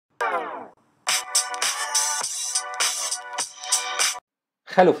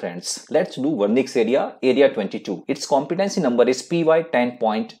Hello friends, let's do Wernicke's area 22. Its competency number is PY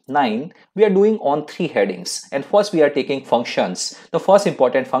 10.9. We are doing on 3 headings, and first we are taking functions. The first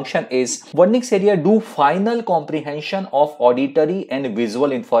important function is Wernicke's area do final comprehension of auditory and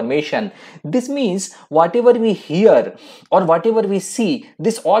visual information. This means whatever we hear or whatever we see,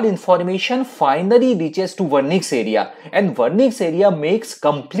 this all information finally reaches to Wernicke's area, and Wernicke's area makes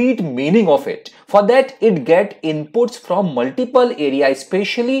complete meaning of it. For that, it get inputs from multiple areas,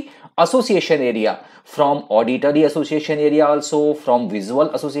 especially association area, from auditory association area also, from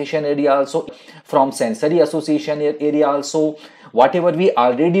visual association area also, from sensory association area also. Whatever we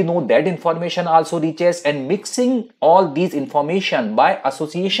already know, that information also reaches, and mixing all these information by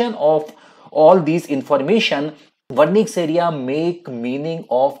association of all these information, Wernicke's area make meaning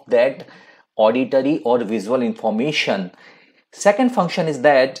of that auditory or visual information. Second function is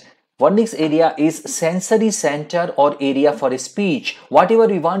that Wernicke's area is sensory center or area for speech. Whatever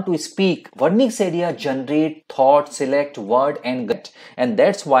we want to speak, Wernicke's area generate thought, select word and get. And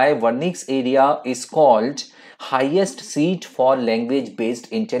that's why Wernicke's area is called highest seat for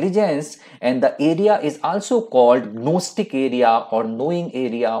language-based intelligence, and the area is also called gnostic area or knowing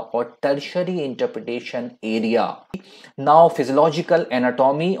area or tertiary interpretation area. Now, physiological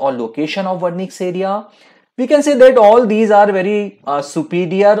anatomy or location of Wernicke's area. We can say that all these are very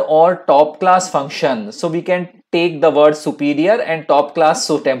superior or top class function. So we can take the word superior and top class,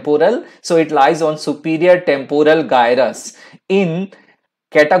 so temporal. So it lies on superior temporal gyrus in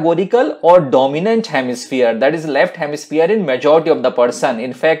categorical or dominant hemisphere, that is left hemisphere in majority of the person.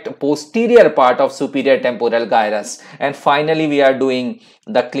 In fact, posterior part of superior temporal gyrus. And finally, we are doing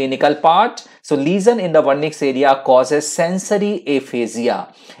the clinical part. So lesion in the Wernicke's area causes sensory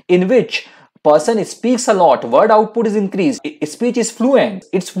aphasia, in which person speaks a lot, word output is increased, speech is fluent.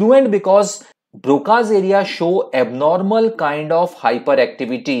 It's fluent because Broca's area show abnormal kind of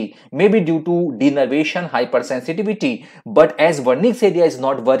hyperactivity, maybe due to denervation hypersensitivity. But as Wernicke's area is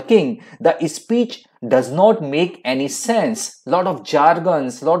not working, the speech does not make any sense. Lot of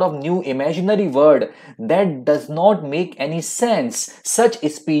jargons, lot of new imaginary word that does not make any sense. Such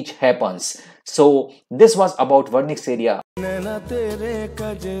speech happens. So this was about Wernicke's area. नैना तेरे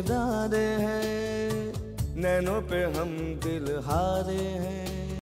कजरारे हैं, नैनों पे हम दिल हारे हैं।